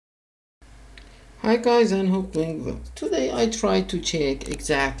Hi guys, and hope doing well. Today I try to check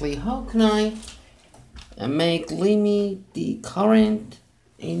exactly how can I make limit the current.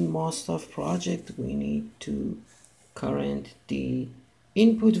 In most of project we need to current the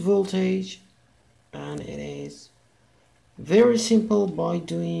input voltage, and it is very simple by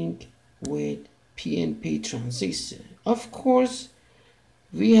doing with PNP transistor. Of course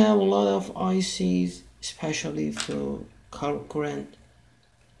we have a lot of ICs especially for current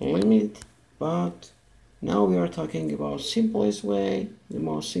limit, but now we are talking about simplest way. The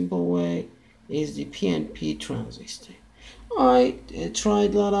most simple way is the PNP transistor. I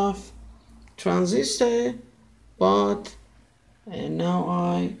tried a lot of transistor, but now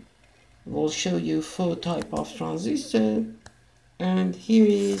I will show you 4 type of transistor, and here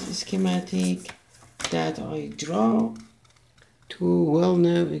is a schematic that I draw to well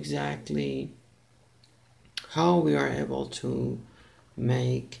know exactly how we are able to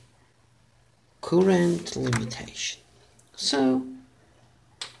make current limitation. So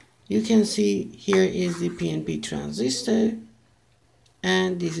you can see here is the PNP transistor,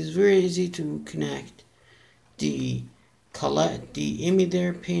 and this is very easy to connect the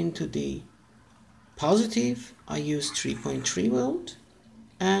emitter pin to the positive. I use 3.3 volt,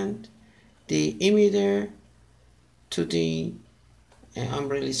 and the emitter to the I'm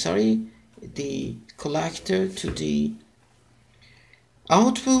really sorry, the collector to the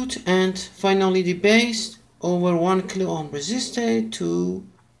output, and finally the base over 1 kilo ohm resistor to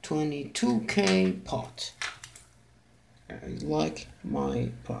 22k pot. Like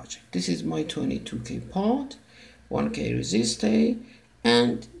my project, this is my 22k pot, 1k resistor,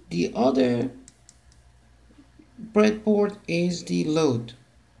 and the other breadboard is the load.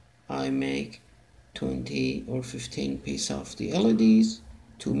 I make 20 or 15 pieces of the LEDs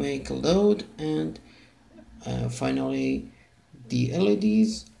to make a load, and finally the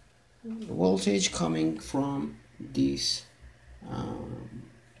LEDs voltage coming from this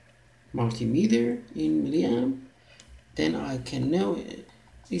multimeter in milliamp. Then I can know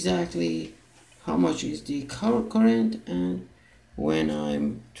exactly how much is the current, and when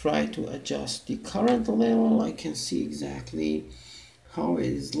I'm trying to adjust the current level, I can see exactly how it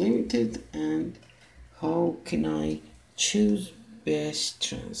is limited and how can I choose best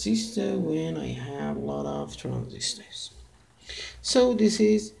transistor when I have a lot of transistors. So this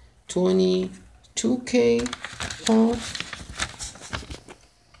is 22k pot,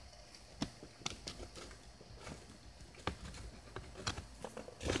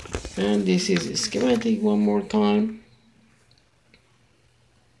 and this is a schematic one more time,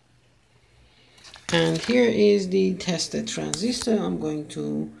 and here is the tested transistor. I'm going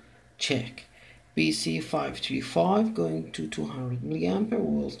to check BC535 going to 200 milliampere.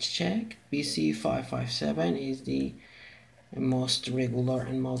 We'll check BC557 is the most regular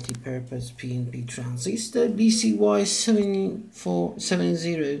and multi-purpose PNP transistor.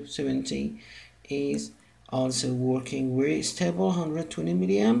 BCY7070 is also working very stable, 120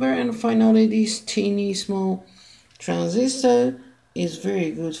 milliampere. And finally this teeny small transistor is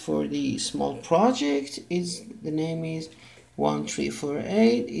very good for the small project. The name is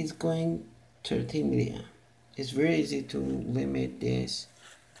 1348. It's going 30 milliamp. It's very easy to limit this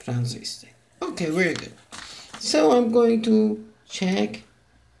transistor. Okay, very good. So I'm going to check.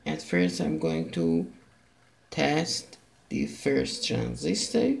 At first I'm going to test the first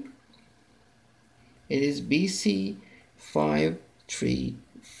transistor. It is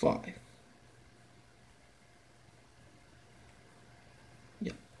BC535.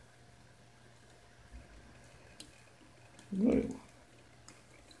 Yeah. Very well.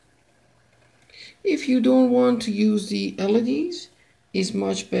 If you don't want to use the LEDs, it's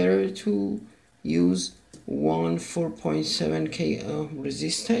much better to use one 4.7k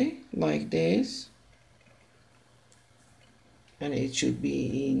resistor like this, and it should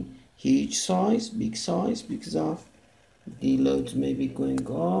be in huge size, big size, because of the loads may be going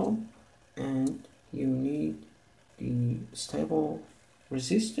up and you need the stable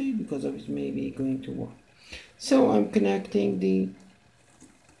resistor because of it may be going to work. So I'm connecting the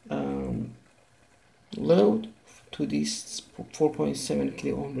load to this 4.7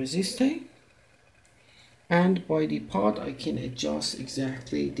 kilo ohm resistor, and by the pot I can adjust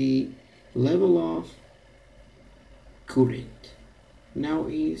exactly the level of current. Now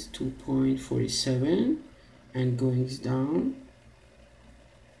is 2.47 and going down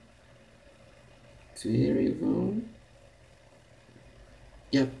very low.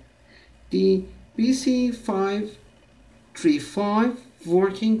 Yep, the BC535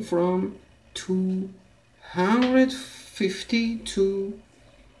 working from 250 to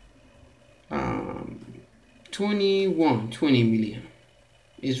 20 milliamp.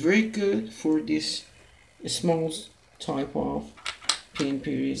 is very good for this small type of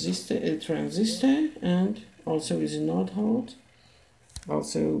PNP resistor transistor, and also is not hot.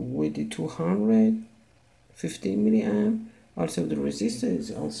 Also with the 250 milliamp, also the resistor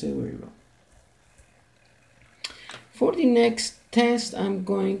is also very low. For the next test, I'm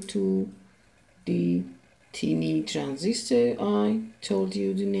going to the teeny transistor. I told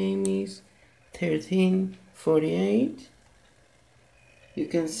you the name is 1348. You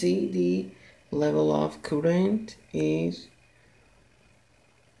can see the level of current is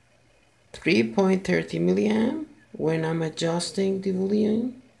 3.30 milliamp. When I'm adjusting the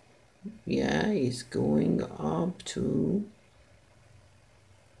volume, yeah, it's going up to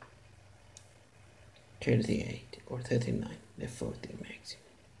 38 or 39, the 40 maximum.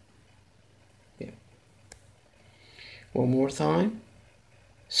 Yeah. One more time.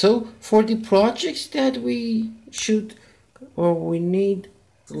 So for the projects that we should or we need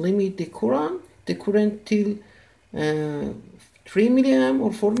to limit the current till 3 milliamp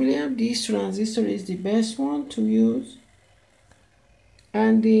or 4 milliamp, this transistor is the best one to use.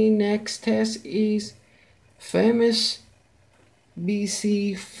 And the next test is famous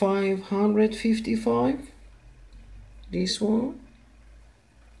BC 555, this one.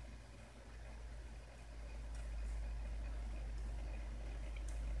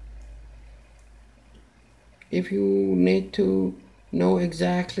 If you need to know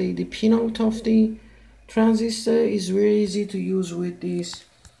exactly the pinout of the transistor, is very easy to use with this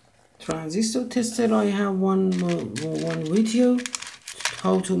transistor tester. I have one video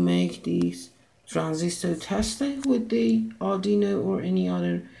how to make this transistor tester with the Arduino or any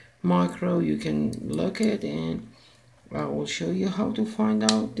other micro. You can look at, and I will show you how to find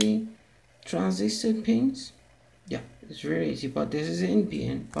out the transistor pins. Yeah, it's very easy, but this is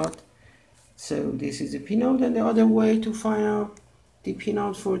NPN. But so this is the pinout, and the other way to find out the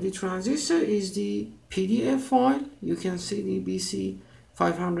pinout for the transistor is the PDF file. You can see the BC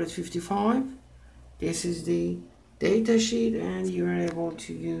 555. This is the data sheet, and you are able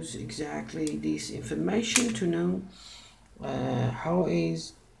to use exactly this information to know how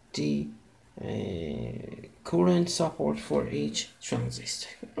is the current support for each transistor.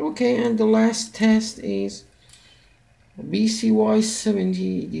 Okay, and the last test is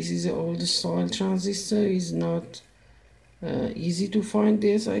BCY70. This is an old style transistor. Is not easy to find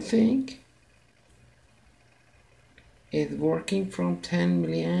this, I think. It's working from 10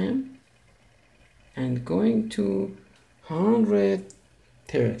 milliamp and going to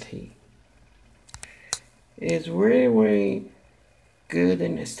 130. It's very good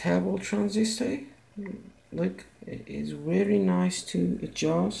and stable transistor. Look, it's very nice to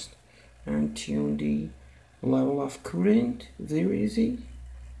adjust and tune the level of current. Very easy.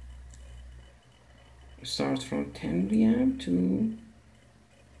 Starts from 10 milliamp to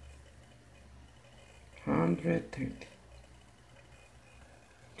 130.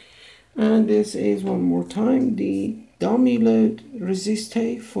 And this is one more time the dummy load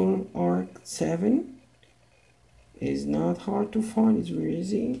resistor for ARC7. Is not hard to find, it's very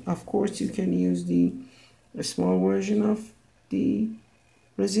easy. Of course you can use the small version of the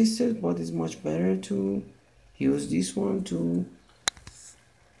resistor, but it's much better to use this one to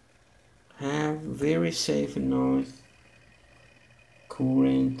have very safe and nice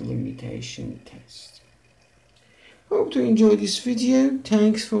current limitation test. Hope to enjoy this video.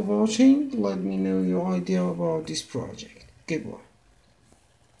 Thanks for watching. Let me know your idea about this project. Goodbye.